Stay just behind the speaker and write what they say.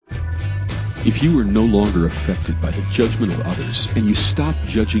If you were no longer affected by the judgment of others and you stopped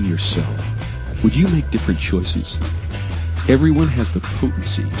judging yourself, would you make different choices? Everyone has the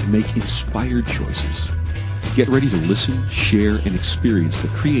potency to make inspired choices. Get ready to listen, share, and experience the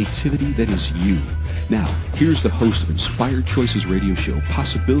creativity that is you. Now, here's the host of Inspired Choices Radio Show,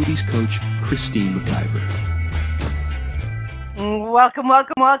 Possibilities Coach, Christine McIver. Welcome,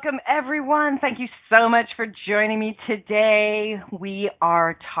 everyone. Thank you so much for joining me today. We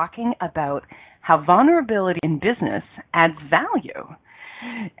are talking about how vulnerability in business adds value.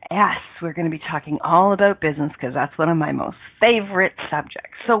 Yes, we're going to be talking all about business because that's one of my most favorite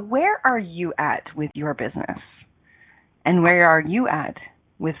subjects. So where are you at with your business? And where are you at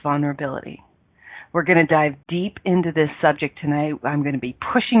with vulnerability? We're going to dive deep into this subject tonight. I'm going to be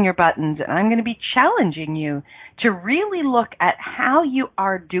pushing your buttons, and I'm going to be challenging you to really look at how you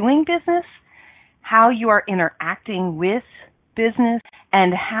are doing business, how you are interacting with business,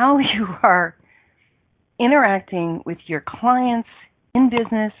 and how you are interacting with your clients in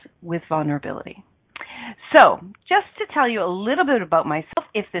business with vulnerability. So, just to tell you a little bit about myself,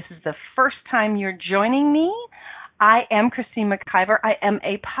 if this is the first time you're joining me, I am Christine McIver. I am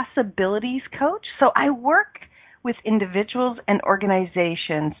a possibilities coach. So I work with individuals and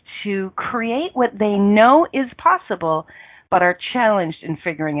organizations to create what they know is possible, but are challenged in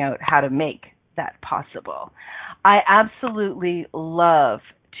figuring out how to make that possible. I absolutely love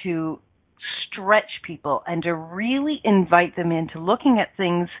to stretch people and to really invite them into looking at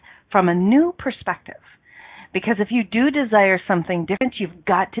things from a new perspective. Because if you do desire something different, you've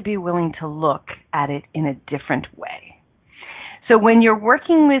got to be willing to look at it in a different way. So when you're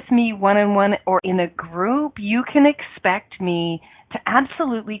working with me one-on-one or in a group, you can expect me to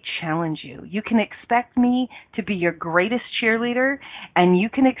absolutely challenge you. You can expect me to be your greatest cheerleader, and you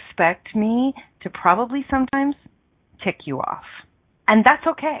can expect me to probably sometimes tick you off. And that's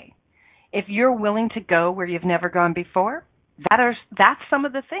okay. If you're willing to go where you've never gone before, that's some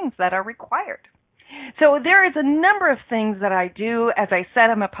of the things that are required. So there is a number of things that I do. As I said,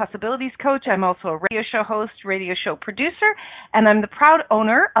 I'm a possibilities coach. I'm also a radio show host, radio show producer, and I'm the proud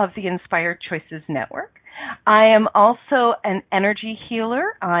owner of the Inspired Choices Network. I am also an energy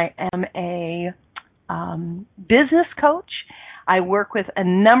healer. I am a business coach. I work with a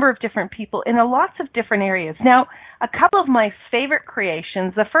number of different people in lots of different areas. Now, a couple of my favorite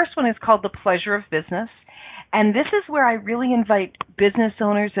creations, the first one is called The Pleasure of Business. And this is where I really invite business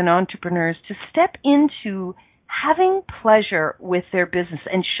owners and entrepreneurs to step into having pleasure with their business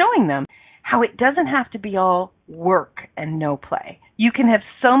and showing them how it doesn't have to be all work and no play. You can have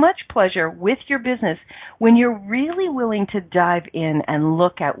so much pleasure with your business when you're really willing to dive in and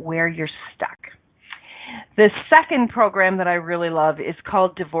look at where you're stuck. The second program that I really love is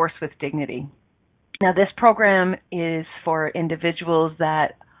called Divorce with Dignity. Now, this program is for individuals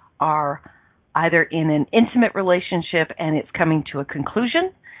that are either in an intimate relationship and it's coming to a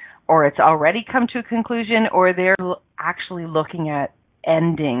conclusion, or it's already come to a conclusion, or they're actually looking at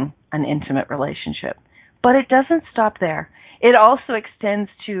ending an intimate relationship. But it doesn't stop there. It also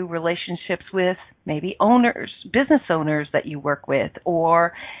extends to relationships with maybe owners, business owners that you work with,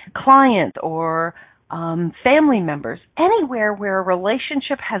 or clients, or family members, anywhere where a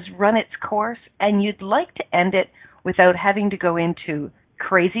relationship has run its course and you'd like to end it without having to go into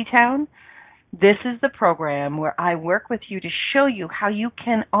crazy town. This is the program where I work with you to show you how you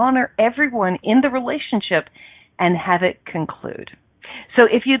can honor everyone in the relationship and have it conclude. So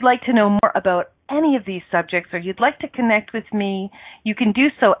if you'd like to know more about any of these subjects or you'd like to connect with me, you can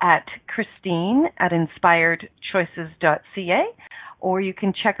do so at Christine@inspiredchoices.ca, or you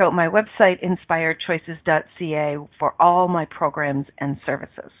can check out my website, inspiredchoices.ca, for all my programs and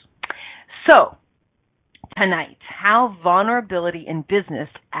services. So, tonight, how vulnerability in business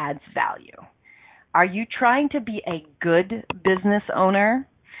adds value. Are you trying to be a good business owner?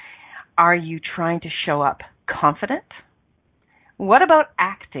 Are you trying to show up confident? What about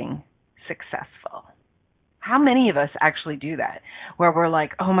acting successful? How many of us actually do that? Where we're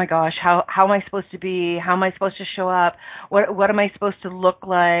like, oh my gosh, how am I supposed to be? How am I supposed to show up? What am I supposed to look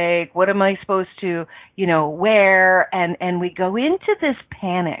like? What am I supposed to, wear? And we go into this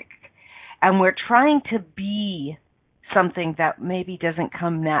panic and we're trying to be something that maybe doesn't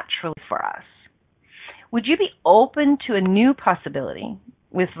come naturally for us. Would you be open to a new possibility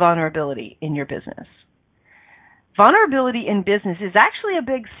with vulnerability in your business? Vulnerability in business is actually a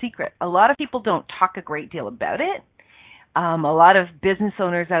big secret. A lot of people don't talk a great deal about it. A lot of business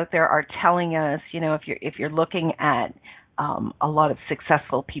owners out there are telling us, if you're looking at a lot of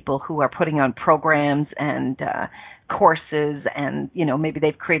successful people who are putting on programs and courses and, maybe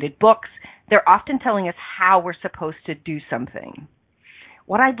they've created books, they're often telling us how we're supposed to do something.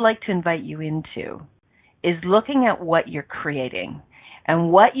 what I'd like to invite you into is looking at what you're creating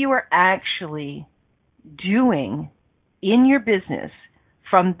and what you are actually doing in your business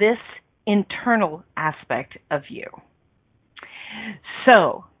from this internal aspect of you.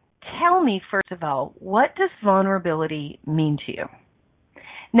 So, tell me, first of all, what does vulnerability mean to you?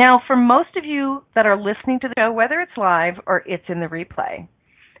 Now, for most of you that are listening to the show, whether it's live or it's in the replay,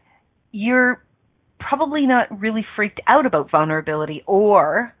 you're probably not really freaked out about vulnerability,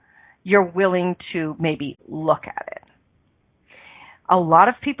 or you're willing to maybe look at it. A lot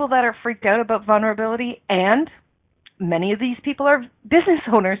of people that are freaked out about vulnerability, and many of these people are business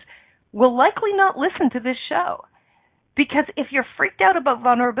owners, will likely not listen to this show. Because if you're freaked out about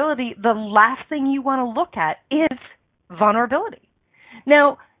vulnerability, the last thing you want to look at is vulnerability.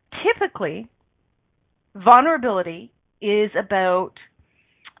 Now, typically, vulnerability is about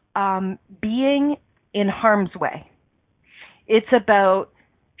being in harm's way. It's about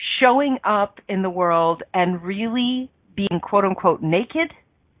showing up in the world and really being quote-unquote naked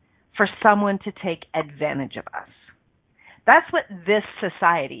for someone to take advantage of us. That's what this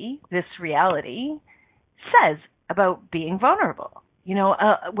society, this reality, says about being vulnerable. You know,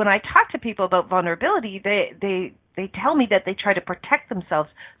 when I talk to people about vulnerability, they tell me that they try to protect themselves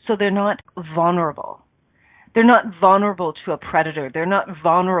so they're not vulnerable. They're not vulnerable to a predator. They're not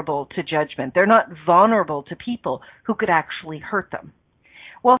vulnerable to judgment. They're not vulnerable to people who could actually hurt them.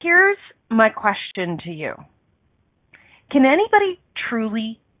 Well, here's my question to you. Can anybody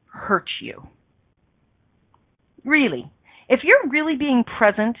truly hurt you? Really? If you're really being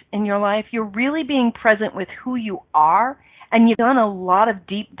present in your life, you're really being present with who you are, and you've done a lot of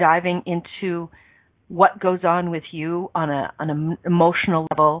deep diving into what goes on with you on an emotional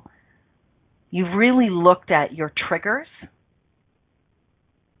level, you've really looked at your triggers,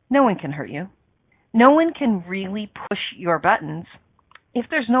 no one can hurt you. No one can really push your buttons if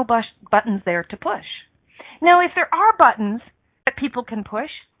there's no buttons there to push. Now, if there are buttons that people can push,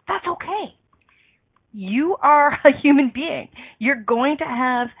 that's okay. You are a human being. You're going to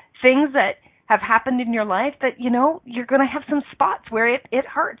have things that have happened in your life that, you know, you're going to have some spots where it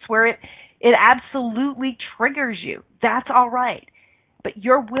hurts, where it absolutely triggers you. That's all right. But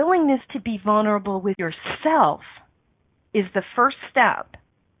your willingness to be vulnerable with yourself is the first step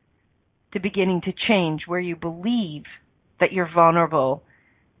to beginning to change where you believe that you're vulnerable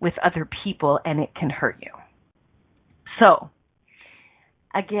with other people and it can hurt you. So,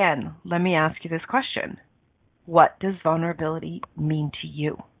 again, let me ask you this question. What does vulnerability mean to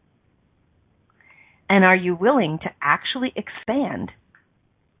you? And are you willing to actually expand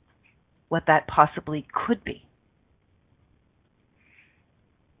what that possibly could be?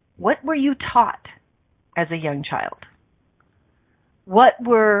 What were you taught as a young child? What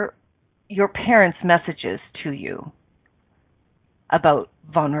were your parents' messages to you about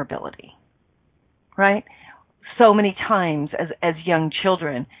vulnerability? Right? So many times as young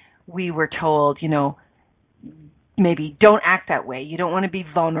children, we were told, you know, maybe don't act that way. You don't want to be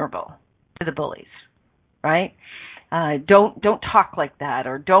vulnerable to the bullies, right? Don't talk like that,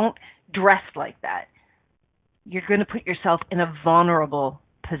 or don't dress like that. You're going to put yourself in a vulnerable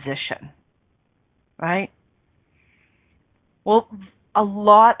position, right? Well, a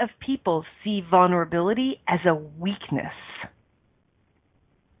lot of people see vulnerability as a weakness.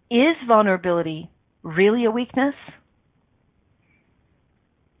 Is vulnerability really a weakness?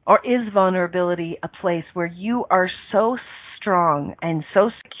 Or is vulnerability a place where you are so strong and so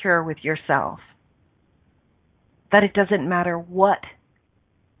secure with yourself that it doesn't matter what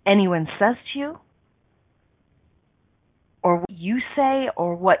anyone says to you, or what you say,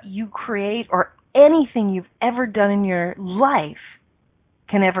 or what you create, or anything you've ever done in your life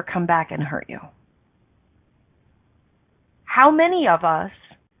can ever come back and hurt you? How many of us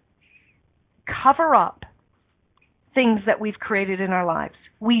cover up things that we've created in our lives?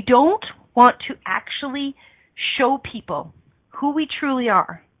 We don't want to actually show people who we truly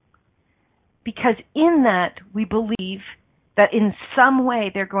are, because in that we believe that in some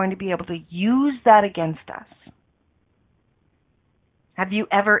way they're going to be able to use that against us. Have you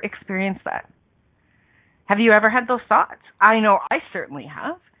ever experienced that? Have you ever had those thoughts? I know I certainly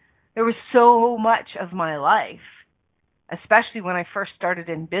have. There was so much of my life, especially when I first started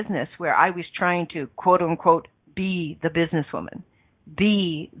in business, where I was trying to, quote unquote, be the businesswoman,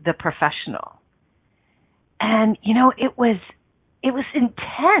 be the professional. And, you know, it was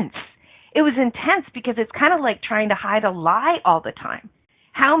intense. It was intense because it's kind of like trying to hide a lie all the time.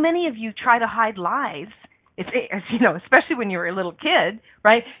 How many of you try to hide lies? It's, you know, especially when you're a little kid,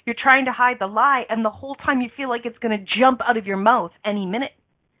 right? You're trying to hide the lie, and the whole time you feel like it's going to jump out of your mouth any minute.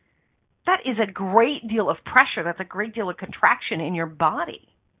 That is a great deal of pressure. That's a great deal of contraction in your body.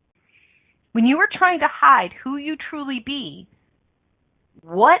 When you are trying to hide who you truly be,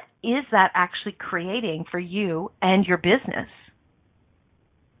 what is that actually creating for you and your business?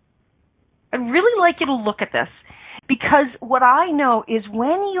 I'd really like you to look at this, because what I know is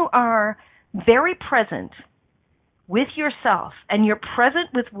when you are very present with yourself and you're present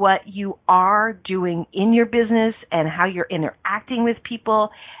with what you are doing in your business and how you're interacting with people,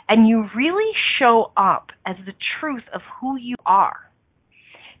 and you really show up as the truth of who you are,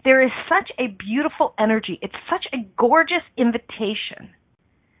 there is such a beautiful energy. It's such a gorgeous invitation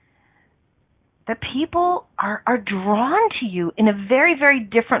that people are drawn to you in a very, very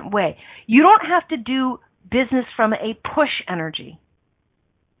different way. You don't have to do business from a push energy.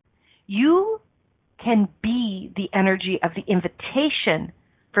 You can be the energy of the invitation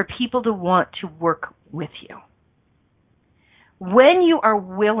for people to want to work with you. When you are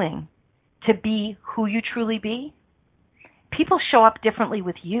willing to be who you truly be, people show up differently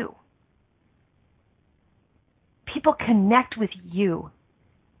with you. People connect with you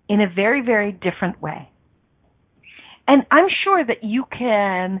in a very, very different way. And I'm sure that you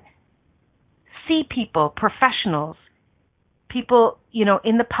can see people, professionals, people,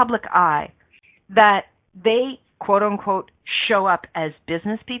 in the public eye, that they, quote unquote, show up as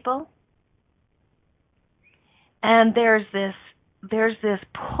business people. And there's this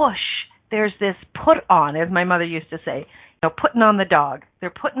push, there's this put on, as my mother used to say, putting on the dog. They're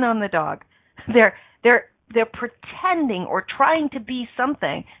putting on the dog. They're pretending or trying to be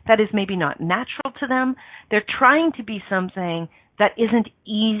something that is maybe not natural to them. They're trying to be something that isn't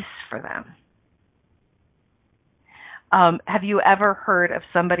ease for them. Have you ever heard of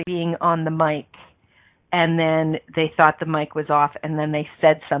somebody being on the mic and then they thought the mic was off and then they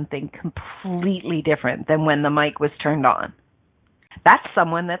said something completely different than when the mic was turned on? That's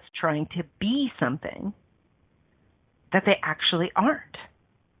someone that's trying to be something that they actually aren't.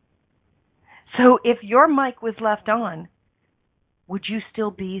 So if your mic was left on, would you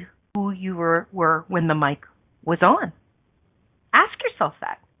still be who you were when the mic was on? Ask yourself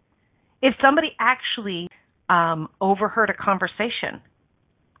that. If somebody actually overheard a conversation,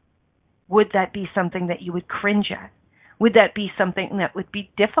 would that be something that you would cringe at? Would that be something that would be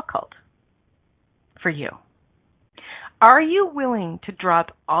difficult for you? Are you willing to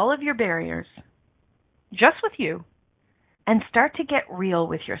drop all of your barriers, just with you, and start to get real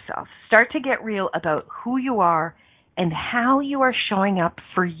with yourself? Start to get real about who you are and how you are showing up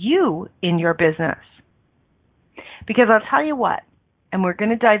for you in your business. Because I'll tell you what, and we're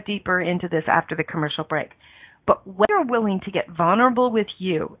going to dive deeper into this after the commercial break, but when you're willing to get vulnerable with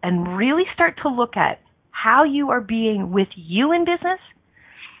you and really start to look at how you are being with you in business,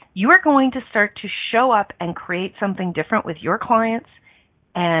 you are going to start to show up and create something different with your clients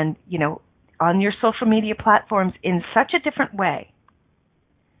and, on your social media platforms in such a different way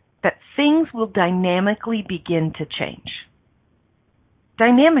that things will dynamically begin to change.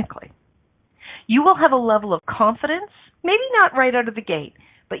 Dynamically. You will have a level of confidence, maybe not right out of the gate,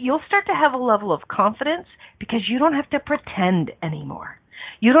 but you'll start to have a level of confidence because you don't have to pretend anymore.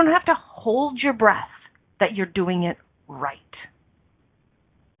 You don't have to hold your breath that you're doing it right.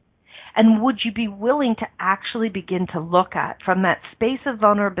 And would you be willing to actually begin to look at, from that space of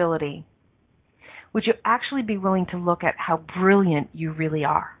vulnerability, would you actually be willing to look at how brilliant you really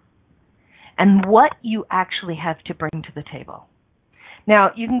are and what you actually have to bring to the table?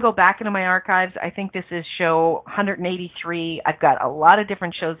 Now, you can go back into my archives. I think this is show 183. I've got a lot of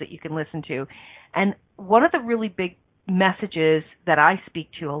different shows that you can listen to. And one of the really big messages that I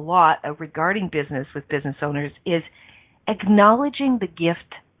speak to a lot regarding business with business owners is acknowledging the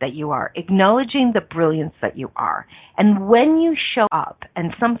gift that you are, acknowledging the brilliance that you are. And when you show up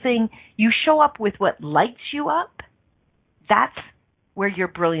and you show up with what lights you up, that's where your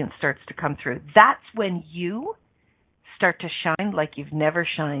brilliance starts to come through. That's when you start to shine like you've never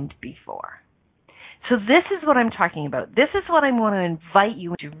shined before. So this is what I'm talking about. This is what I want to invite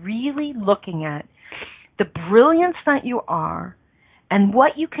you into, really looking at the brilliance that you are and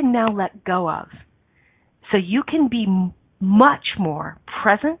what you can now let go of so you can be much more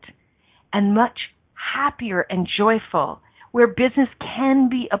present and much happier and joyful, where business can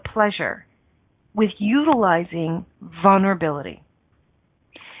be a pleasure with utilizing vulnerability.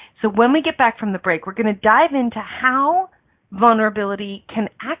 So when we get back from the break, we're going to dive into how vulnerability can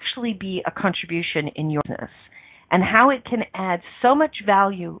actually be a contribution in your business and how it can add so much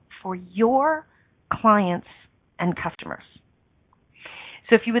value for your clients and customers.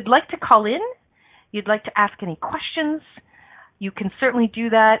 So if you would like to call in, you'd like to ask any questions, you can certainly do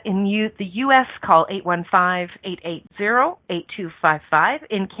that. In the U.S., call 815-880-8255.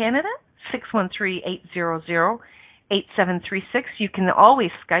 In Canada, 613-800-8736. You can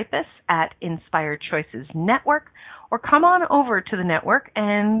always Skype us at Inspired Choices Network, or come on over to the network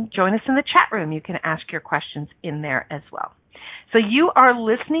and join us in the chat room. You can ask your questions in there as well. So you are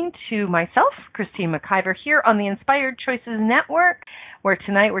listening to myself, Christine McIver, here on the Inspired Choices Network, where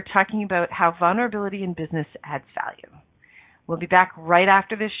tonight we're talking about how vulnerability in business adds value. We'll be back right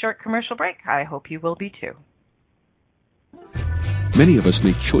after this short commercial break. I hope you will be too. Many of us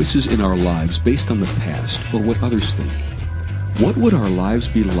make choices in our lives based on the past or what others think. What would our lives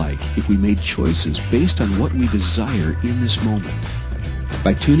be like if we made choices based on what we desire in this moment?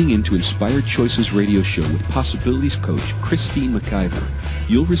 By tuning in to Inspired Choices Radio Show with Possibilities Coach Christine McIver,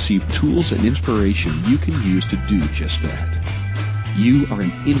 you'll receive tools and inspiration you can use to do just that. You are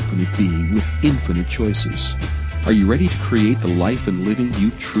an infinite being with infinite choices. Are you ready to create the life and living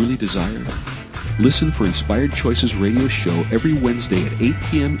you truly desire? Listen for Inspired Choices Radio Show every Wednesday at 8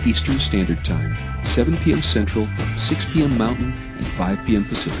 p.m. Eastern Standard Time, 7 p.m. Central, 6 p.m. Mountain, and 5 p.m.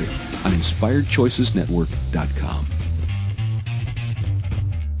 Pacific on InspiredChoicesNetwork.com.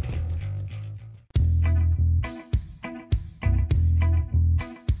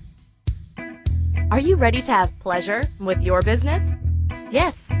 Are you ready to have pleasure with your business?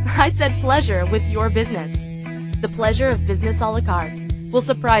 Yes, I said pleasure with your business. The Pleasure of Business a la carte will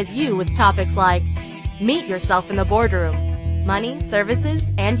surprise you with topics like meet yourself in the boardroom, money, services,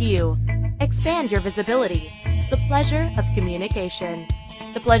 and you. Expand your visibility. The pleasure of communication.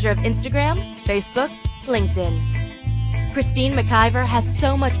 The pleasure of Instagram, Facebook, LinkedIn. Christine McIver has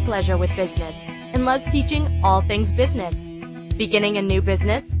so much pleasure with business and loves teaching all things business. Beginning a new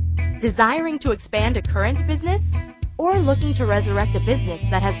business? Desiring to expand a current business? Or looking to resurrect a business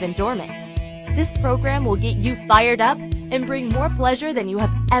that has been dormant? This program will get you fired up and bring more pleasure than you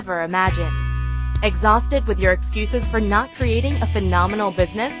have ever imagined. Exhausted with your excuses for not creating a phenomenal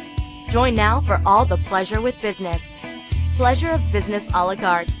business? Join now for all the pleasure with business. Pleasure of Business a la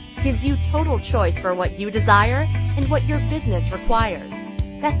carte gives you total choice for what you desire and what your business requires.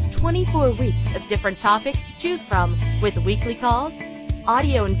 That's 24 weeks of different topics to choose from with weekly calls,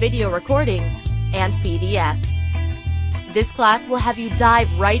 audio and video recordings, and PDFs. This class will have you dive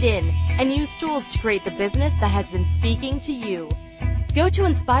right in and use tools to create the business that has been speaking to you. Go to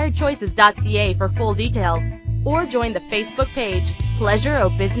inspiredchoices.ca for full details or join the Facebook page, Pleasure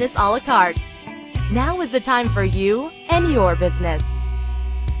of Business a la carte. Now is the time for you and your business.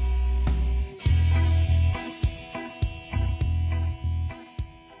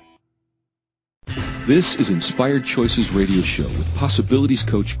 This is Inspired Choices Radio Show with Possibilities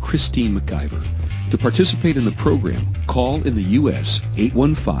Coach Christine McIver. To participate in the program, call in the U.S.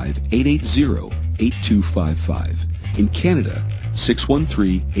 815-880-8255. In Canada,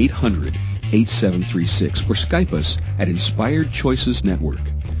 613-800-8736, or Skype us at Inspired Choices Network.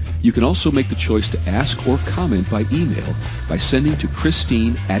 You can also make the choice to ask or comment by email by sending to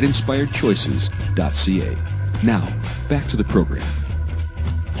Christine@InspiredChoices.ca. Now, back to the program.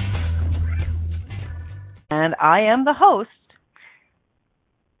 And I am the host.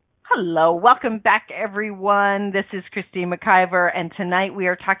 Hello, welcome back everyone. This is Christine McIver, and tonight we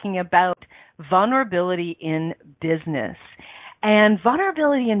are talking about vulnerability in business. And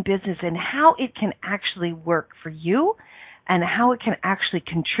vulnerability in business and how it can actually work for you and how it can actually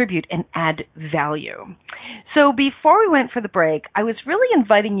contribute and add value. So before we went for the break, I was really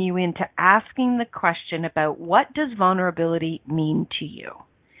inviting you into asking the question about what does vulnerability mean to you?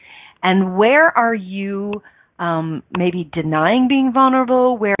 And where are you maybe denying being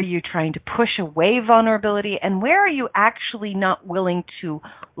vulnerable? Where are you trying to push away vulnerability? And where are you actually not willing to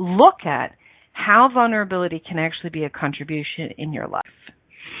look at how vulnerability can actually be a contribution in your life?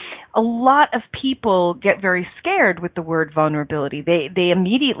 A lot of people get very scared with the word vulnerability. They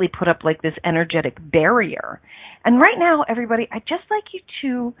immediately put up like this energetic barrier. And right now, everybody, I'd just like you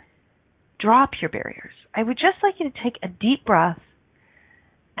to drop your barriers. I would just like you to take a deep breath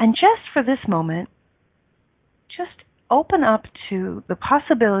and just for this moment, just open up to the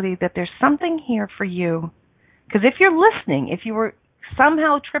possibility that there's something here for you. Because if you're listening, if you were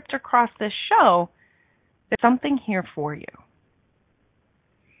somehow tripped across this show, there's something here for you.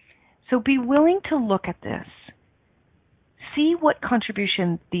 So be willing to look at this. See what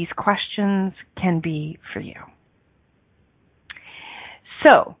contribution these questions can be for you.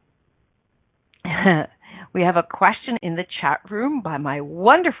 So, we have a question in the chat room by my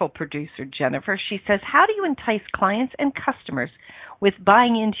wonderful producer, Jennifer. She says, how do you entice clients and customers with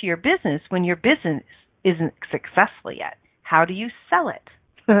buying into your business when your business isn't successful yet? How do you sell it?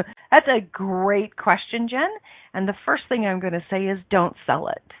 That's a great question, Jen. And the first thing I'm going to say is don't sell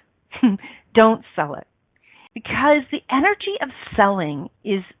it. Don't sell it. Because the energy of selling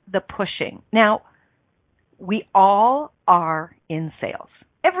is the pushing. Now, we all are in sales.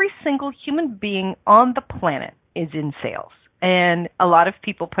 Every single human being on the planet is in sales. And a lot of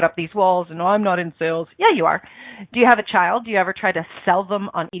people put up these walls and, I'm not in sales. Yeah, you are. Do you have a child? Do you ever try to sell them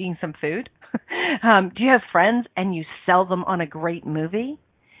on eating some food? Do you have friends and you sell them on a great movie?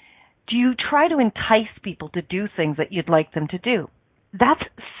 Do you try to entice people to do things that you'd like them to do? That's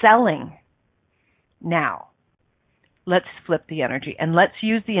selling. Now, let's flip the energy and let's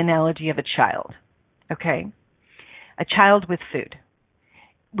use the analogy of a child, okay? A child with food.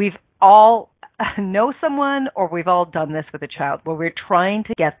 We've all know someone, or we've all done this with a child, where we're trying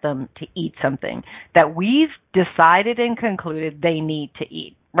to get them to eat something that we've decided and concluded they need to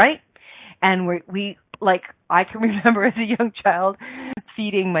eat, right? And we like, I can remember as a young child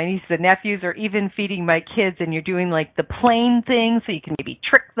feeding my nieces and nephews, or even feeding my kids, and you're doing like the plane thing, so you can maybe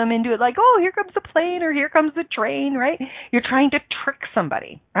trick them into it, like, oh, here comes the plane, or here comes the train, right? You're trying to trick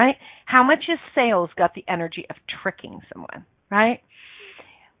somebody, right? How much has sales got the energy of tricking someone, right?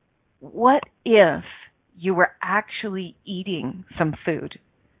 What if you were actually eating some food,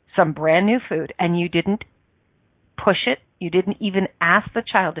 some brand new food, and you didn't push it? You didn't even ask the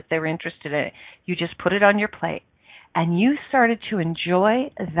child if they were interested in it. You just put it on your plate, and you started to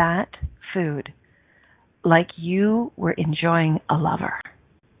enjoy that food like you were enjoying a lover.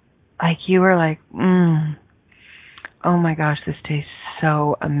 Like you were like, oh my gosh, this tastes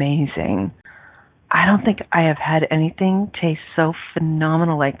so amazing. I don't think I have had anything taste so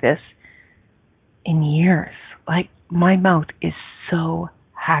phenomenal like this in years. Like, my mouth is so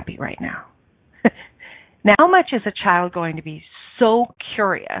happy right now. Now, how much is a child going to be so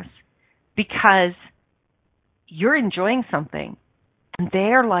curious because you're enjoying something and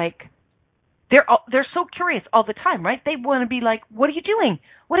they're like, they're so curious all the time, right? They want to be like, what are you doing?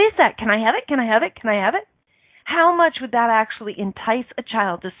 What is that? Can I have it? Can I have it? Can I have it? How much would that actually entice a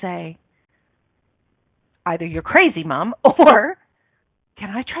child to say, either you're crazy, Mom, or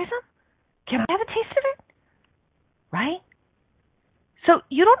can I try some? Can I have a taste of it? Right? So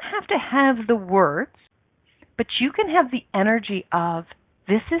you don't have to have the words, but you can have the energy of,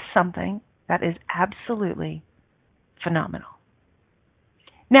 this is something that is absolutely phenomenal.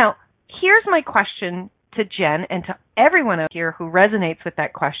 Now, here's my question to Jen and to everyone out here who resonates with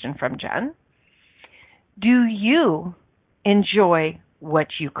that question from Jen. Do you enjoy what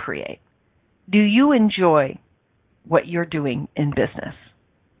you create? Do you enjoy what you're doing in business?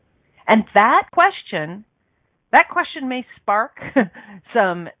 And that question may spark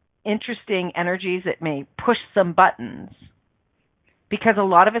some interesting energies. It may push some buttons, because a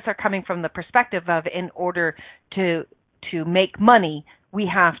lot of us are coming from the perspective of, in order to make money, we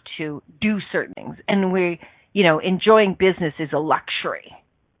have to do certain things. And enjoying business is a luxury.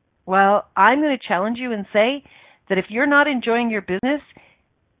 Well, I'm going to challenge you and say that if you're not enjoying your business,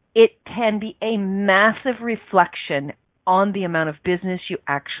 it can be a massive reflection on the amount of business you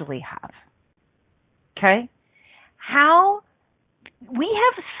actually have. Okay? We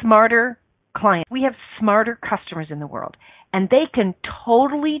have smarter clients, we have smarter customers in the world, and they can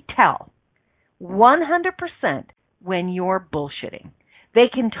totally tell 100% when you're bullshitting. They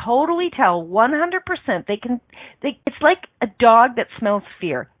can totally tell 100%. It's like a dog that smells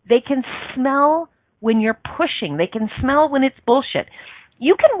fear. They can smell when you're pushing. They can smell when it's bullshit.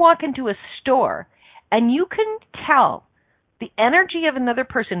 You can walk into a store and you can tell the energy of another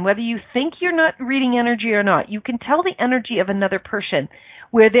person, whether you think you're not reading energy or not. You can tell the energy of another person,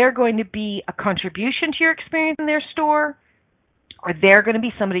 where they're going to be a contribution to your experience in their store, or they're going to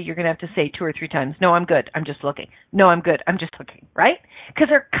be somebody you're going to have to say 2 or 3 times, no, I'm good, I'm just looking. No, I'm good, I'm just looking, right? Because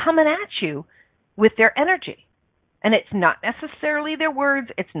they're coming at you with their energy. And it's not necessarily their words,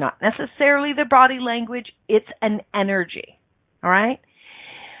 it's not necessarily their body language, it's an energy, all right?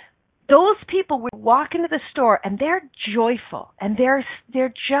 Those people will walk into the store and they're joyful and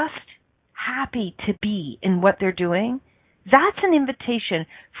they're just happy to be in what they're doing. That's an invitation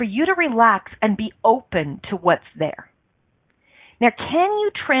for you to relax and be open to what's there. Now, can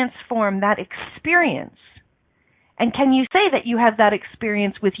you transform that experience? And can you say that you have that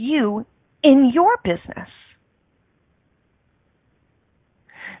experience with you in your business?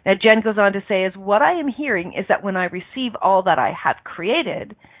 Now, Jen goes on to say, what I am hearing is that when I receive all that I have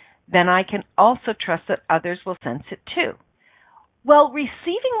created, then I can also trust that others will sense it too. Well,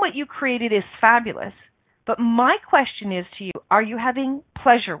 receiving what you created is fabulous, but my question is to you, are you having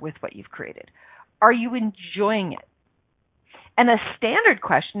pleasure with what you've created? Are you enjoying it? And a standard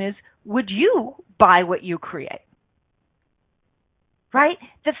question is, would you buy what you create? Right?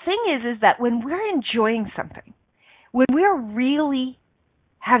 The thing is that when we're enjoying something, when we're really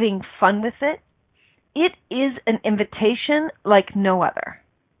having fun with it, it is an invitation like no other,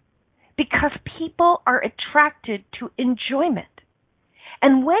 because people are attracted to enjoyment.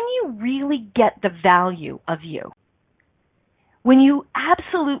 And when you really get the value of you, when you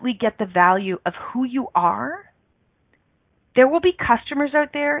absolutely get the value of who you are, there will be customers out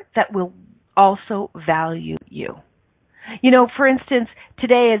there that will also value you. You know, for instance,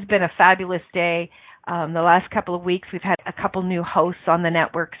 today has been a fabulous day. The last couple of weeks, we've had a couple new hosts on the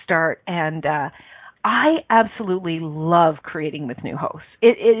network start, and I absolutely love creating with new hosts.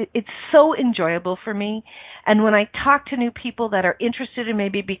 It's so enjoyable for me. And when I talk to new people that are interested in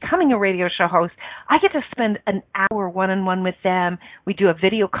maybe becoming a radio show host, I get to spend an hour one-on-one with them. We do a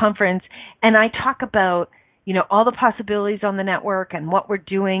video conference, and I talk about, you know, all the possibilities on the network and what we're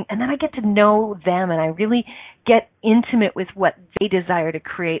doing. And then I get to know them, and I really get intimate with what they desire to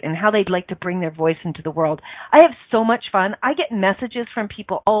create and how they'd like to bring their voice into the world. I have so much fun. I get messages from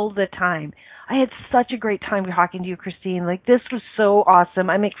people all the time. I had such a great time talking to you, Christine. Like, this was so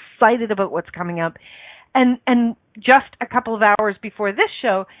awesome. I'm excited about what's coming up. And just a couple of hours before this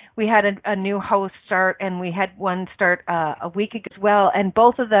show, we had a new host start, and we had one start a week ago as well. And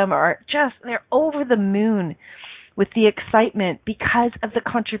both of them are just, they're over the moon with the excitement because of the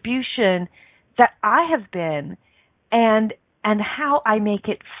contribution that I have been and how I make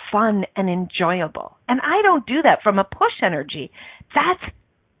it fun and enjoyable. And I don't do that from a push energy. That's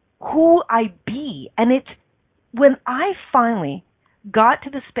who I be. And it's when I finally got to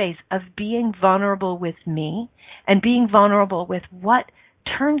the space of being vulnerable with me and being vulnerable with what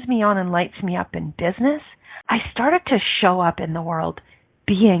turns me on and lights me up in business, I started to show up in the world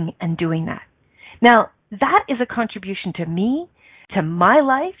being and doing that. Now, that is a contribution to me, to my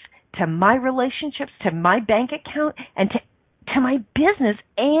life, to my relationships, to my bank account, and to my business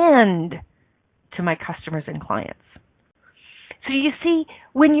and to my customers and clients. So you see,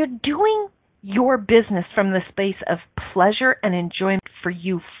 when you're doing your business from the space of pleasure and enjoyment for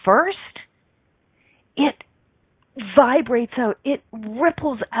you first, it vibrates out, it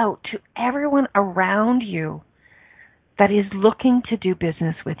ripples out to everyone around you that is looking to do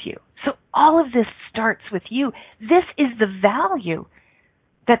business with you. So all of this starts with you. This is the value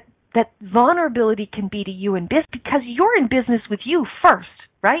that vulnerability can be to you in business, because you're in business with you first,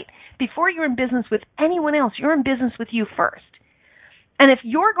 right? Before you're in business with anyone else, you're in business with you first. And if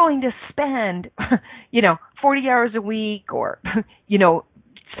you're going to spend, 40 hours a week or,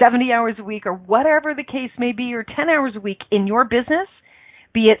 70 hours a week or whatever the case may be, or 10 hours a week in your business,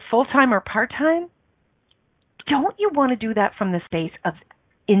 be it full-time or part-time, don't you want to do that from the space of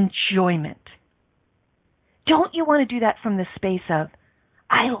enjoyment? Don't you want to do that from the space of,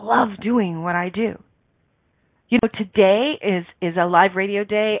 I love doing what I do? Today is a live radio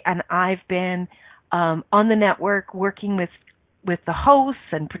day, and I've been on the network working with the hosts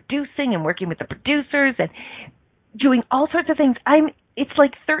and producing and working with the producers and doing all sorts of things. It's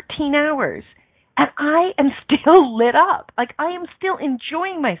like 13 hours, and I am still lit up. Like, I am still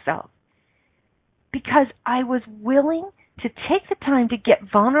enjoying myself because I was willing to take the time to get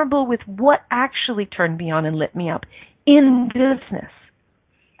vulnerable with what actually turned me on and lit me up in business.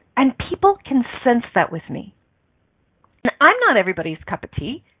 And people can sense that with me. Now, I'm not everybody's cup of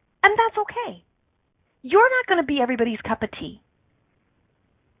tea, and that's okay. You're not going to be everybody's cup of tea.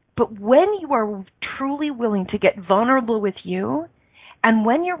 But when you are truly willing to get vulnerable with you, and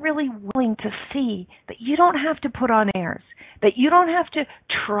when you're really willing to see that you don't have to put on airs, that you don't have to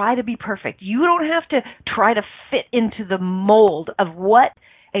try to be perfect, you don't have to try to fit into the mold of what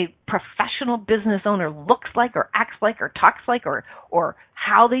a professional business owner looks like or acts like or talks like or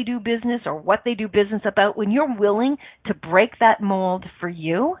how they do business or what they do business about, when you're willing to break that mold for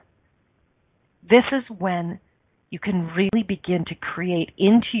you, this is when you can really begin to create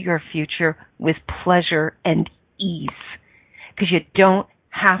into your future with pleasure and ease, because you don't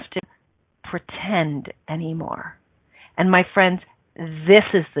have to pretend anymore. And my friends, this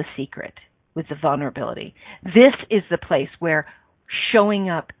is the secret with the vulnerability. This is the place where showing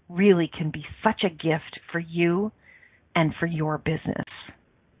up really can be such a gift for you and for your business.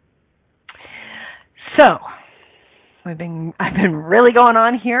 So, I've been really going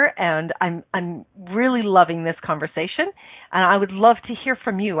on here, and I'm really loving this conversation, and I would love to hear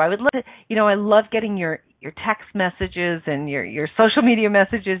from you. I would love to, I love getting your text messages and your social media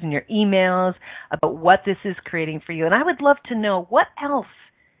messages and your emails about what this is creating for you. And I would love to know what else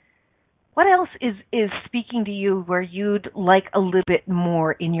is speaking to you where you'd like a little bit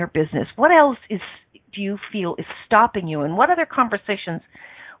more in your business. What else do you feel is stopping you, and what other conversations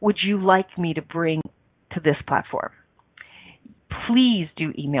would you like me to bring to this platform? Please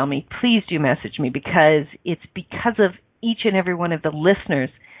do email me. Please do message me, because it's because of each and every one of the listeners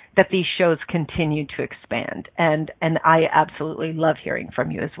that these shows continue to expand. And I absolutely love hearing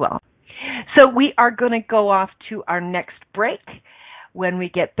from you as well. So we are going to go off to our next break. When we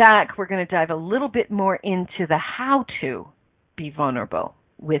get back, we're going to dive a little bit more into the how to be vulnerable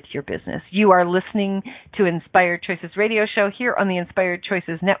with your business. You are listening to Inspired Choices Radio Show here on the Inspired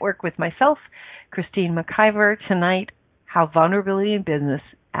Choices Network with myself, Christine McIver. Tonight, how vulnerability in business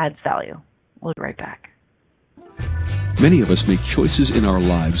adds value. We'll be right back. Many of us make choices in our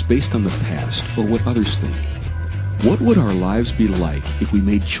lives based on the past or what others think. What would our lives be like if we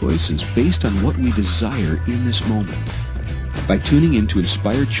made choices based on what we desire in this moment? By tuning in to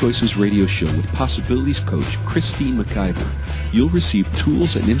Inspired Choices Radio Show with Possibilities Coach Christine McIver, you'll receive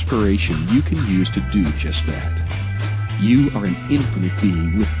tools and inspiration you can use to do just that. You are an infinite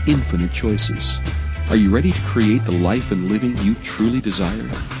being with infinite choices. Are you ready to create the life and living you truly desire?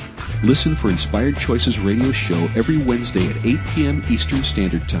 Listen for Inspired Choices Radio Show every Wednesday at 8 p.m. Eastern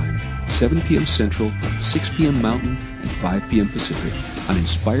Standard Time, 7 p.m. Central, 6 p.m. Mountain, and 5 p.m. Pacific on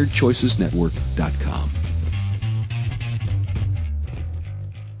InspiredChoicesNetwork.com.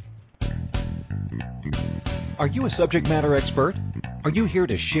 Are you a subject matter expert? Are you here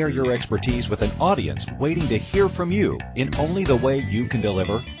to share your expertise with an audience waiting to hear from you in only the way you can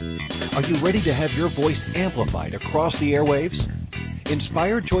deliver? Are you ready to have your voice amplified across the airwaves?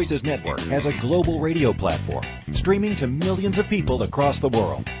 Inspired Choices Network has a global radio platform streaming to millions of people across the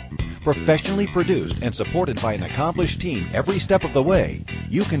world. Professionally produced and supported by an accomplished team every step of the way,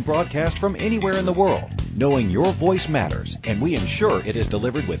 you can broadcast from anywhere in the world, knowing your voice matters, and we ensure it is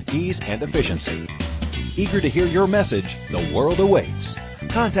delivered with ease and efficiency. Eager to hear your message, the world awaits.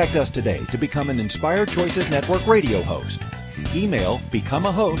 Contact us today to become an Inspired Choices Network radio host. Email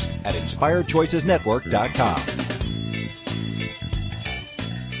becomeahost@inspiredchoicesnetwork.com.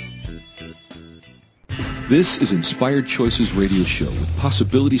 This is Inspired Choices Radio Show with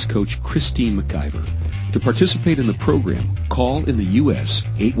Possibilities Coach Christine McIver. To participate in the program, call in the U.S.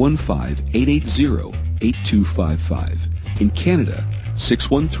 815-880-8255. In Canada,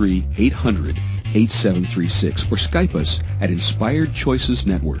 613-800-8736 or Skype us at Inspired Choices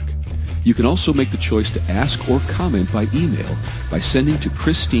Network. You can also make the choice to ask or comment by email by sending to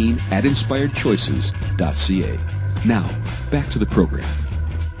Christine@InspiredChoices.ca. Now, back to the program.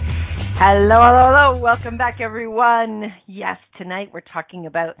 Hello. Welcome back, everyone. Yes, tonight we're talking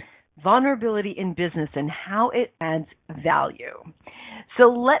about vulnerability in business and how it adds value.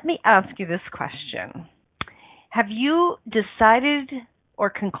 So let me ask you this question. Have you decided or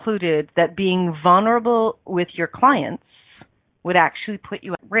concluded that being vulnerable with your clients would actually put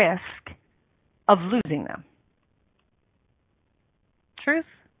you at risk of losing them? Truth?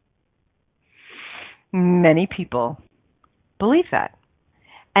 Many people believe that.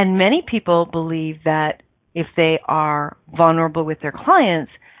 And many people believe that if they are vulnerable with their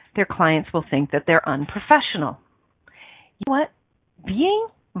clients will think that they're unprofessional. You know what? Being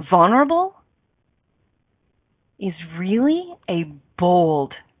vulnerable is really a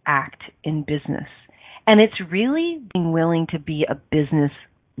bold act in business. And it's really being willing to be a business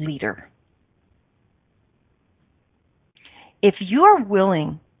leader. If you're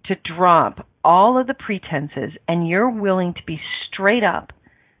willing to drop all of the pretenses and you're willing to be straight up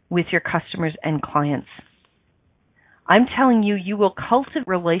with your customers and clients, I'm telling you, you will cultivate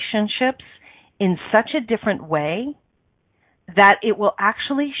relationships in such a different way that it will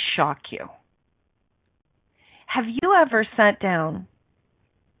actually shock you. Have you ever sat down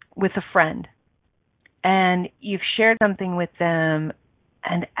with a friend and you've shared something with them,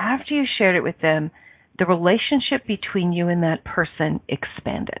 and after you shared it with them, the relationship between you and that person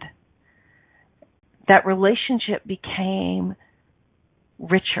expanded? That relationship became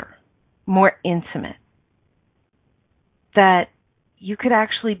richer, more intimate, that you could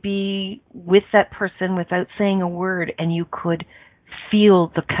actually be with that person without saying a word and you could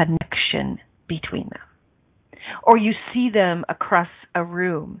feel the connection between them. Or you see them across a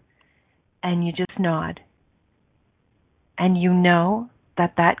room and you just nod and you know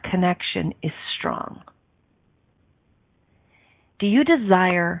that that connection is strong. Do you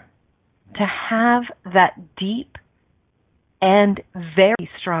desire to have that deep and very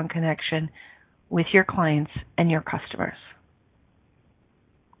strong connection with your clients and your customers?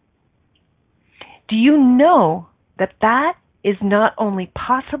 Do you know that that is not only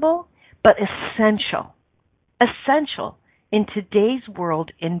possible, but essential in today's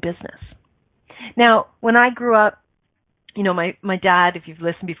world in business? Now, when I grew up, you know, my dad, if you've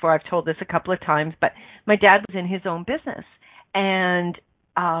listened before, I've told this a couple of times, but my dad was in his own business. And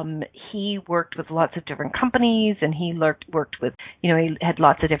he worked with lots of different companies, and he worked with, he had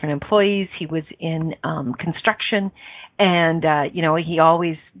lots of different employees. He was in construction, and, he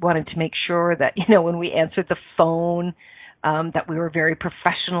always wanted to make sure that, when we answered the phone, that we were very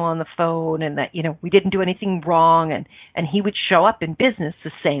professional on the phone, and that, we didn't do anything wrong. And he would show up in business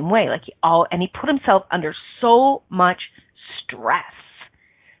the same way. And he put himself under so much stress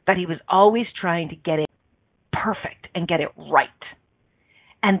that he was always trying to get it perfect and get it right.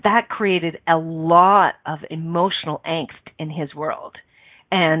 And that created a lot of emotional angst in his world.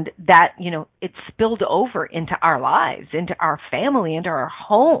 And that, it spilled over into our lives, into our family, into our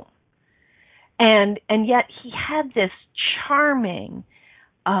home. And yet he had this charming,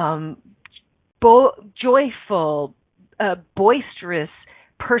 joyful, boisterous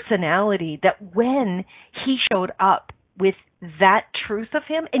personality that when he showed up with that truth of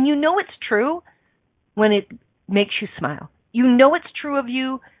him, and it's true when it makes you smile. It's true of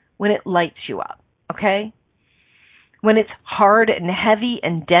you when it lights you up, okay? When it's hard and heavy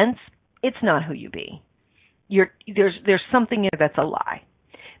and dense, it's not who you be. There's something in there that's a lie.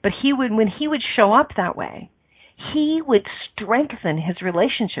 But when he would show up that way, he would strengthen his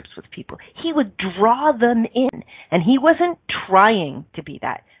relationships with people. He would draw them in, and he wasn't trying to be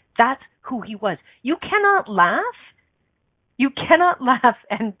that. That's who he was. You cannot laugh. You cannot laugh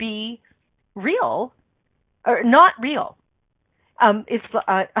and be real or not real. I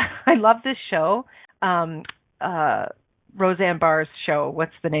love this show, Roseanne Barr's show.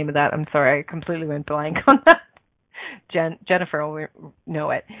 What's the name of that? I'm sorry, I completely went blank on that. Jennifer will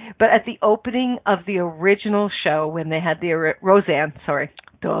know it. But at the opening of the original show, when they had Roseanne, sorry,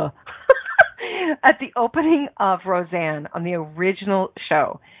 duh. At the opening of Roseanne on the original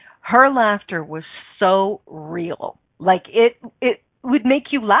show, her laughter was so real. It would make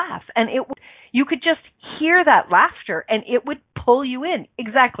you laugh, and you could just hear that laughter, and it would pull you in.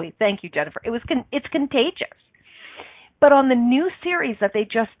 Exactly. Thank you, Jennifer. It's contagious. But on the new series that they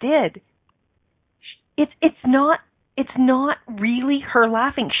just did, it's not really her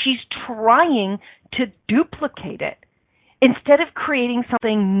laughing. She's trying to duplicate it. Instead of creating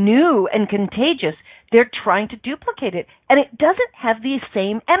something new and contagious, they're trying to duplicate it, and it doesn't have the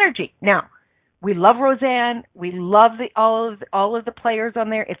same energy. Now, we love Roseanne. We love all of the players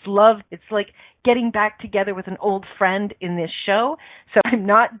on there. It's love. It's like getting back together with an old friend in this show. So I'm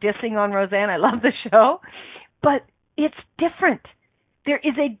not dissing on Roseanne. I love the show, but it's different. There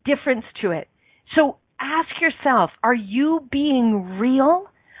is a difference to it. So ask yourself, are you being real?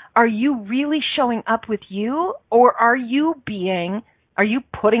 Are you really showing up with you? Or are you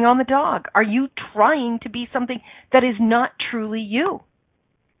putting on the dog? Are you trying to be something that is not truly you?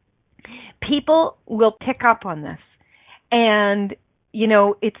 People will pick up on this. And,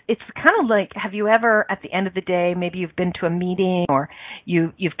 it's kind of like, have you ever, at the end of the day, maybe you've been to a meeting or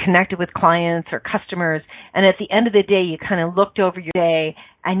you've connected with clients or customers, and at the end of the day, you kind of looked over your day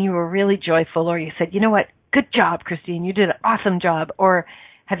and you were really joyful, or you said, you know what, good job, Christine, you did an awesome job. Or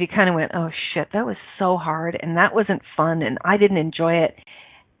have you kind of went, oh shit, that was so hard and that wasn't fun and I didn't enjoy it?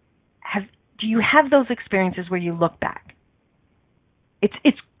 Do you have those experiences where you look back?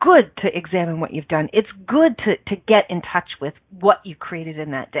 It's good to examine what you've done. It's good to get in touch with what you created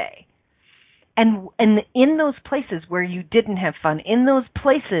in that day. And in those places where you didn't have fun, in those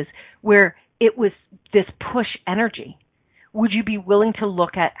places where it was this push energy, would you be willing to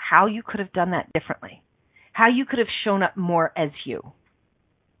look at how you could have done that differently? How you could have shown up more as you?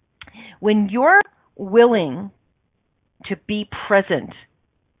 When you're willing to be present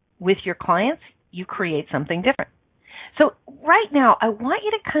with your clients, you create something different. So right now, I want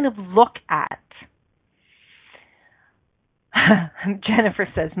you to kind of look at, Jennifer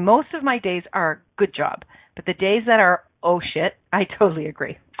says, most of my days are good job, but the days that are, oh shit, I totally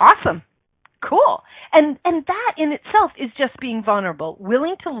agree. Awesome. Cool. And that in itself is just being vulnerable,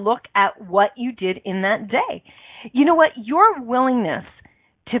 willing to look at what you did in that day. You know what? Your willingness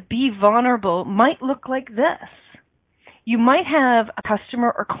to be vulnerable might look like this. You might have a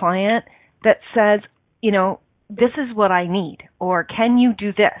customer or client that says, this is what I need, or can you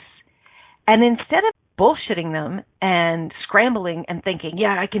do this? And instead of bullshitting them and scrambling and thinking,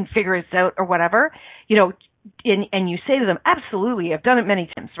 yeah, I can figure this out or whatever, and you say to them, absolutely, I've done it many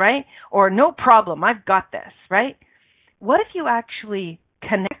times, right? Or no problem, I've got this, right? What if you actually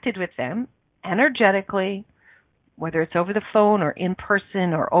connected with them energetically, whether it's over the phone or in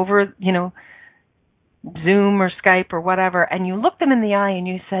person or over, Zoom or Skype or whatever, and you looked them in the eye and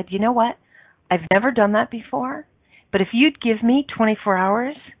you said, you know what? I've never done that before, but if you'd give me 24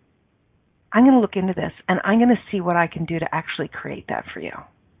 hours, I'm going to look into this and I'm going to see what I can do to actually create that for you.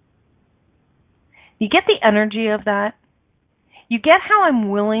 You get the energy of that? You get how I'm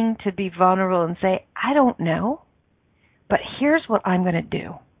willing to be vulnerable and say, I don't know, but here's what I'm going to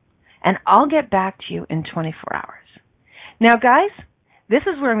do. And I'll get back to you in 24 hours. Now, guys, this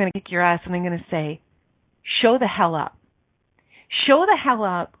is where I'm going to kick your ass and I'm going to say, show the hell up. Show the hell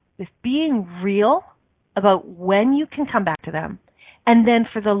up with being real about when you can come back to them. And then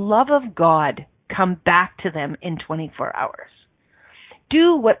for the love of God, come back to them in 24 hours.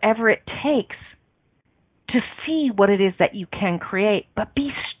 Do whatever it takes to see what it is that you can create, but be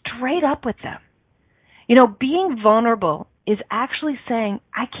straight up with them. You know, being vulnerable is actually saying,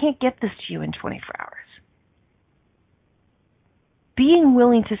 I can't get this to you in 24 hours. Being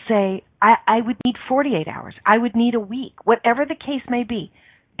willing to say, I would need 48 hours. I would need a week. Whatever the case may be,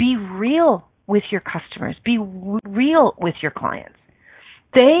 be real with your customers. Be real with your clients.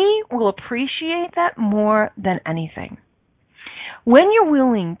 They will appreciate that more than anything. When you're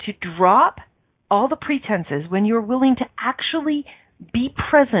willing to drop all the pretenses, when you're willing to actually be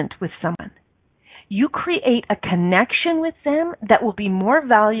present with someone, you create a connection with them that will be more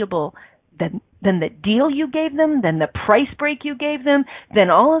valuable than the deal you gave them, than the price break you gave them, than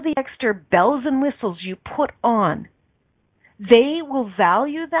all of the extra bells and whistles you put on. They will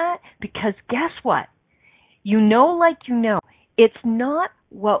value that because guess what? You know, it's not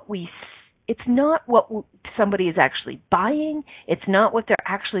what somebody is actually buying. It's not what they're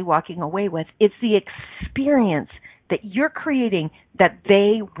actually walking away with. It's the experience that you're creating that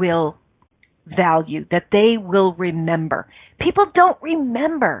they will value, that they will remember. People don't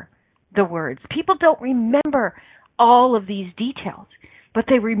remember the words. People don't remember all of these details, but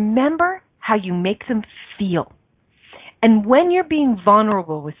they remember how you make them feel. And when you're being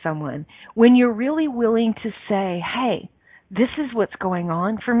vulnerable with someone, when you're really willing to say, hey, this is what's going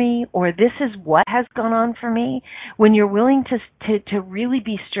on for me, or this is what has gone on for me, when you're willing to really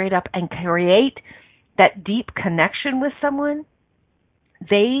be straight up and create that deep connection with someone,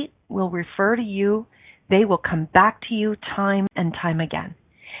 they will refer to you. They will come back to you time and time again.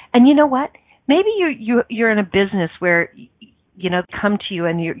 And you know what? Maybe you're in a business where, you know, come to you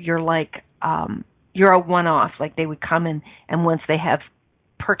and you're like, you're a one-off. Like they would come in and once they have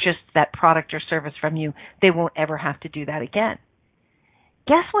purchased that product or service from you, they won't ever have to do that again.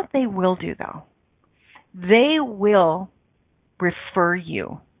 Guess what they will do, though? They will refer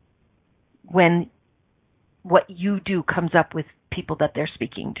you when what you do comes up with people that they're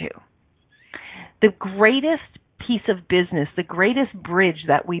speaking to. The greatest piece of business, the greatest bridge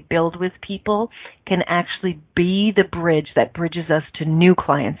that we build with people can actually be the bridge that bridges us to new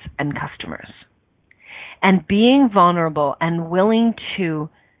clients and customers. And being vulnerable and willing to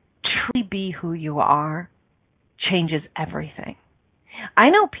truly be who you are changes everything. I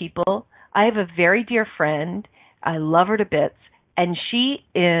know people, I have a very dear friend, I love her to bits, and she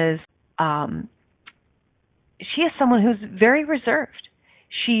is someone who's very reserved.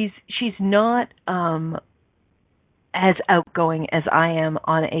 She's not as outgoing as I am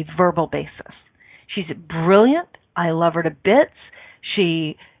on a verbal basis. She's brilliant. I love her to bits.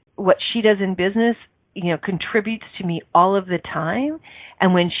 What she does in business, you know, contributes to me all of the time.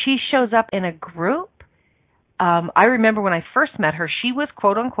 And when she shows up in a group, I remember when I first met her, she was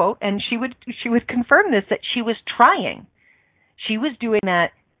quote unquote, and she would confirm this, that she was trying. She was doing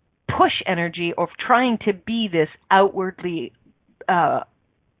that push energy of trying to be this outwardly, I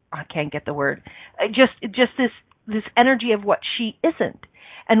can't get the word, just this energy of what she isn't.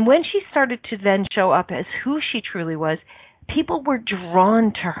 And when she started to then show up as who she truly was, people were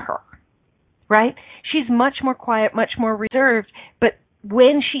drawn to her, right? She's much more quiet, much more reserved, but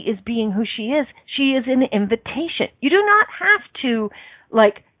when she is being who she is an invitation. You do not have to,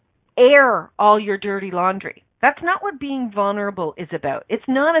 like, air all your dirty laundry. That's not what being vulnerable is about. It's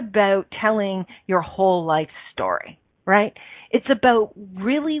not about telling your whole life story, right? It's about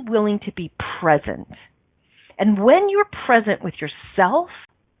really willing to be present. And when you're present with yourself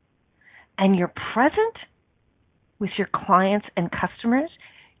and you're present with your clients and customers,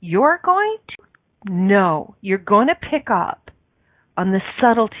 you're going to pick up on the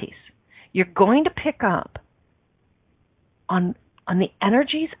subtleties. You're going to pick up on the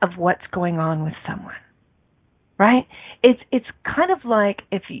energies of what's going on with someone, right? It's kind of like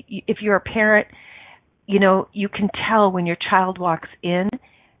if you're a parent, you know, you can tell when your child walks in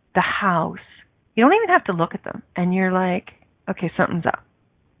the house. You don't even have to look at them, and you're like, okay, something's up,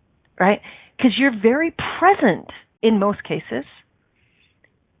 right? Because you're very present in most cases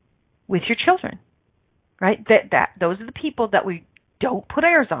with your children, right? Those are the people that we don't put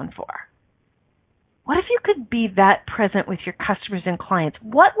airs on for. What if you could be that present with your customers and clients?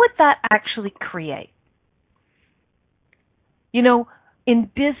 What would that actually create? You know, in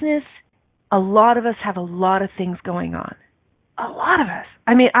business, a lot of us have a lot of things going on. A lot of us.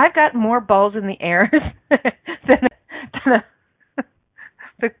 I mean, I've got more balls in the air than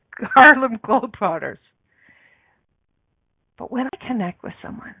the Harlem Globetrotters. But when I connect with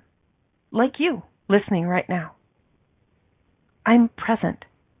someone, like you, listening right now, I'm present.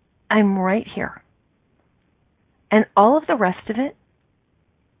 I'm right here. And all of the rest of it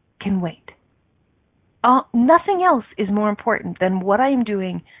can wait. Nothing else is more important than what I am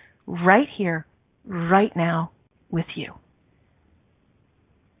doing right here, right now, with you.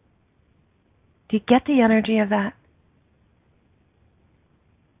 Do you get the energy of that?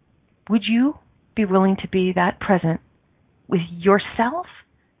 Would you be willing to be that present with yourself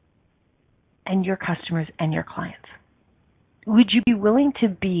and your customers and your clients? Would you be willing to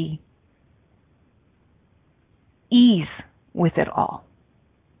be ease with it all?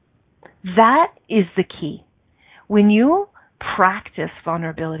 That is the key. When you practice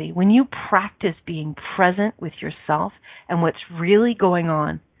vulnerability, when you practice being present with yourself and what's really going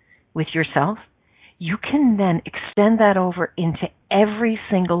on with yourself, you can then extend that over into every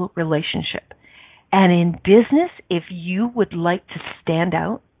single relationship. And in business, if you would like to stand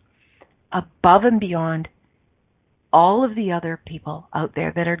out above and beyond all of the other people out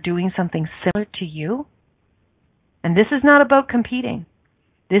there that are doing something similar to you, and this is not about competing.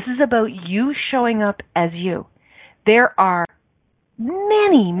 This is about you showing up as you. There are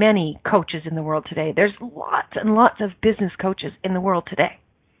many, many coaches in the world today. There's lots and lots of business coaches in the world today.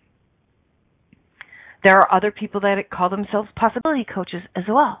 There are other people that call themselves possibility coaches as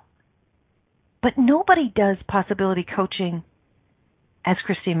well. But nobody does possibility coaching as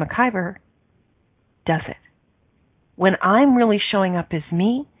Christine McIver does it. When I'm really showing up as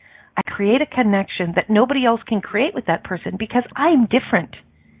me, I create a connection that nobody else can create with that person because I'm different.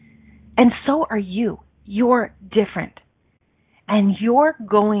 And so are you. You're different. And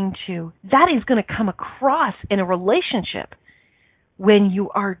that is going to come across in a relationship when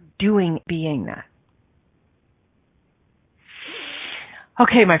you are being that.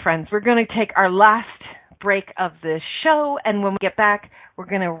 Okay, my friends, we're going to take our last break of the show, and when we get back, we're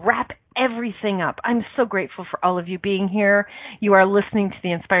going to wrap everything up. I'm so grateful for all of you being here. You are listening to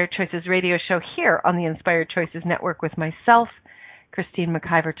the Inspired Choices radio show here on the Inspired Choices Network with myself, Christine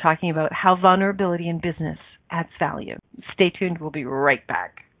McIver, talking about how vulnerability in business adds value. Stay tuned. We'll be right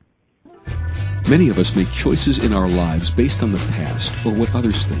back. Many of us make choices in our lives based on the past or what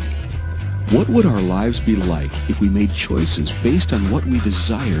others think. What would our lives be like if we made choices based on what we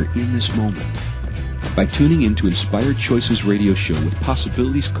desire in this moment? By tuning into Inspired Choices radio show with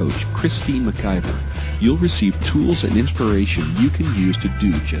Possibilities Coach Christine McIver, you'll receive tools and inspiration you can use to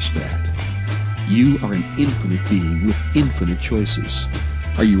do just that. You are an infinite being with infinite choices.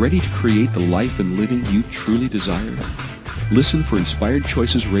 Are you ready to create the life and living you truly desire? Listen for Inspired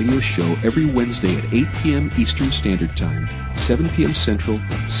Choices radio show every Wednesday at 8 p.m. Eastern Standard Time, 7 p.m. Central,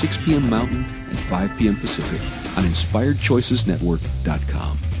 6 p.m. Mountain, and 5 p.m. Pacific on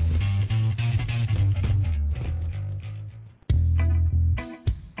InspiredChoicesNetwork.com.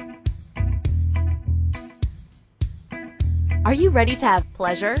 Are you ready to have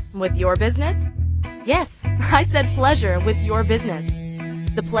pleasure with your business? Yes, I said pleasure with your business.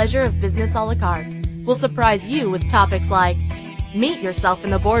 The Pleasure of Business a la carte will surprise you with topics like meet yourself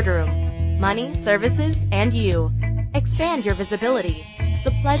in the boardroom, money, services, and you. Expand your visibility. The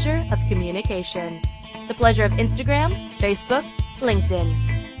pleasure of communication. The pleasure of Instagram, Facebook, LinkedIn.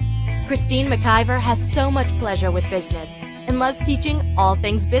 Christine McIver has so much pleasure with business and loves teaching all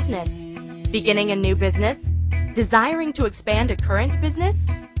things business. Beginning a new business? Desiring to expand a current business?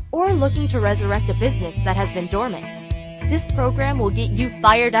 Or looking to resurrect a business that has been dormant? This program will get you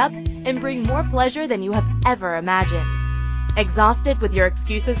fired up and bring more pleasure than you have ever imagined. Exhausted with your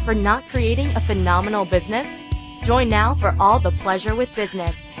excuses for not creating a phenomenal business? Join now for all the pleasure with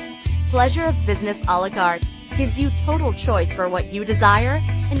business. Pleasure of Business a la carte gives you total choice for what you desire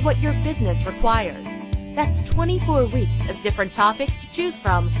and what your business requires. That's 24 weeks of different topics to choose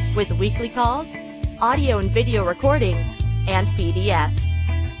from with weekly calls, audio and video recordings, and PDFs.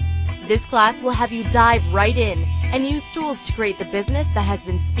 This class will have you dive right in and use tools to create the business that has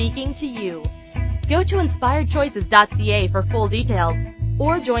been speaking to you. Go to inspiredchoices.ca for full details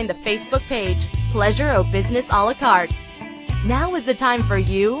or join the Facebook page Pleasure of Business a la carte. Now is the time for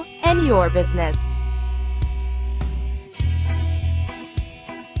you and your business.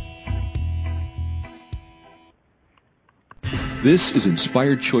 This is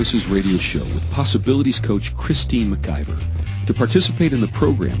Inspired Choices Radio Show with Possibilities Coach Christine McIver. To participate in the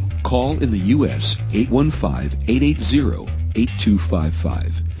program, call in the U.S.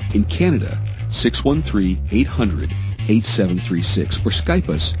 815-880-8255. In Canada, 613-800-8736. Or Skype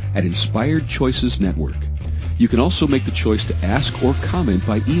us at Inspired Choices Network. You can also make the choice to ask or comment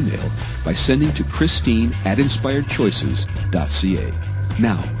by email by sending to Christine@inspiredchoices.ca.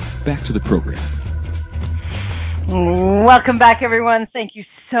 Now, back to the program. Welcome back, everyone. Thank you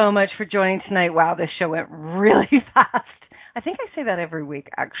so much for joining tonight. Wow, this show went really fast. I think I say that every week,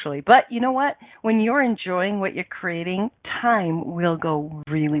 actually. But you know what? When you're enjoying what you're creating, time will go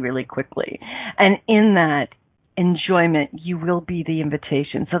really, really quickly. And in that enjoyment, you will be the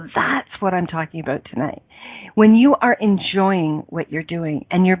invitation. So that's what I'm talking about tonight. When you are enjoying what you're doing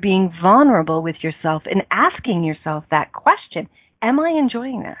and you're being vulnerable with yourself and asking yourself that question, am I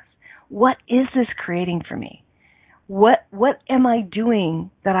enjoying this? What is this creating for me? What am I doing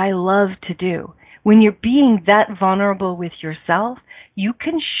that I love to do? When you're being that vulnerable with yourself, you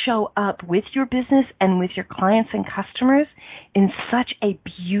can show up with your business and with your clients and customers in such a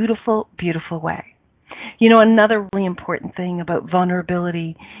beautiful, beautiful way. You know, another really important thing about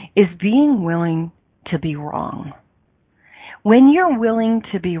vulnerability is being willing to be wrong. When you're willing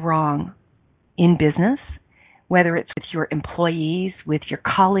to be wrong in business, whether it's with your employees, with your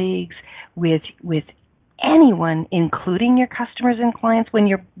colleagues, with anyone, including your customers and clients, when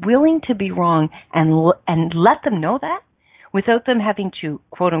you're willing to be wrong and let them know that without them having to,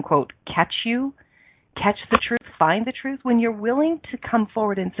 quote unquote, catch the truth, find the truth, when you're willing to come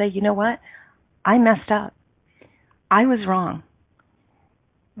forward and say, you know what, I messed up, I was wrong,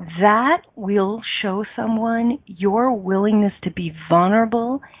 that will show someone your willingness to be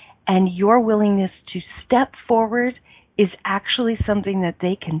vulnerable and your willingness to step forward is actually something that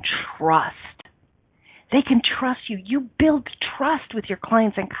they can trust. They can trust you. You build trust with your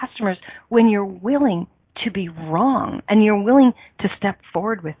clients and customers when you're willing to be wrong and you're willing to step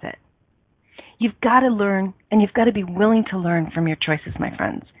forward with it. You've got to learn, and you've got to be willing to learn from your choices, my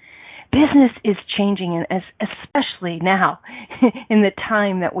friends. Business is changing, and especially now in the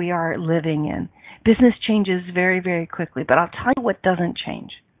time that we are living in. Business changes very, very quickly, but I'll tell you what doesn't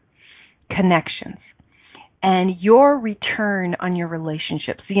change. Connections. And your return on your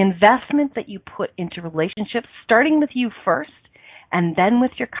relationships, the investment that you put into relationships, starting with you first and then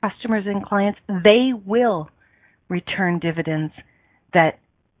with your customers and clients, they will return dividends that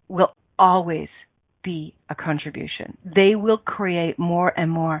will always be a contribution. They will create more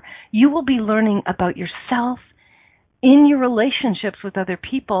and more. You will be learning about yourself in your relationships with other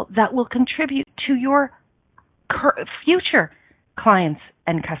people that will contribute to your future clients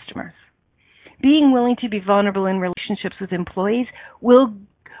and customers. Being willing to be vulnerable in relationships with employees will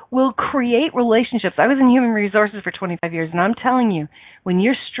create relationships. I was in human resources for 25 years, and I'm telling you, when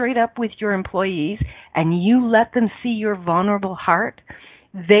you're straight up with your employees and you let them see your vulnerable heart,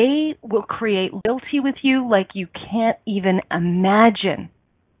 they will create loyalty with you like you can't even imagine.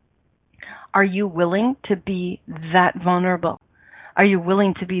 Are you willing to be that vulnerable? Are you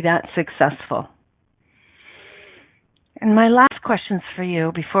willing to be that successful? And my last questions for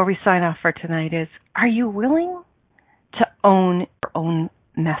you before we sign off for tonight is, are you willing to own your own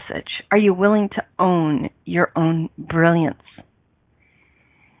message? Are you willing to own your own brilliance?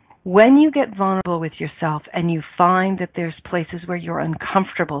 When you get vulnerable with yourself and you find that there's places where you're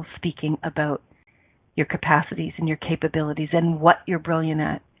uncomfortable speaking about your capacities and your capabilities and what you're brilliant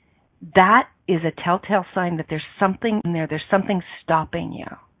at, that is a telltale sign that there's something in there, there's something stopping you.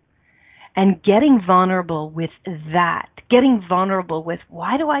 And getting vulnerable with that, getting vulnerable with,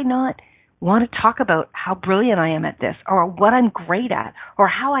 why do I not want to talk about how brilliant I am at this, or what I'm great at, or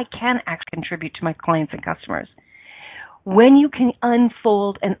how I can actually contribute to my clients and customers. When you can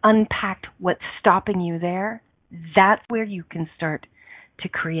unfold and unpack what's stopping you there, that's where you can start to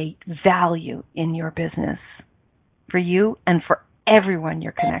create value in your business for you and for everyone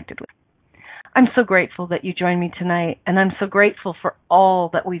you're connected with. I'm so grateful that you joined me tonight, and I'm so grateful for all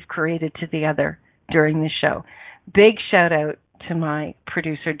that we've created together during this show. Big shout out to my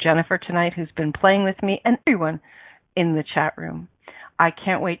producer, Jennifer, tonight, who's been playing with me, and everyone in the chat room. I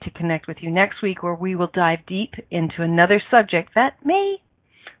can't wait to connect with you next week, where we will dive deep into another subject that may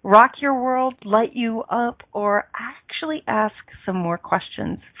rock your world, light you up, or actually ask some more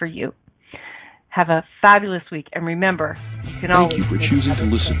questions for you. Have a fabulous week, and remember, you can always... Thank you for choosing to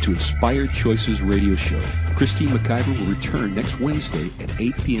listen to Inspired Choices Radio Show. Christine McIver will return next Wednesday at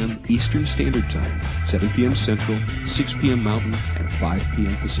 8 p.m. Eastern Standard Time, 7 p.m. Central, 6 p.m. Mountain, and 5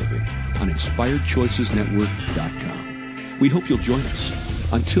 p.m. Pacific on InspiredChoicesNetwork.com. We hope you'll join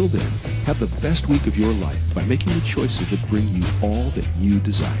us. Until then, have the best week of your life by making the choices that bring you all that you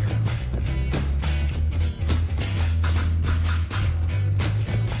desire.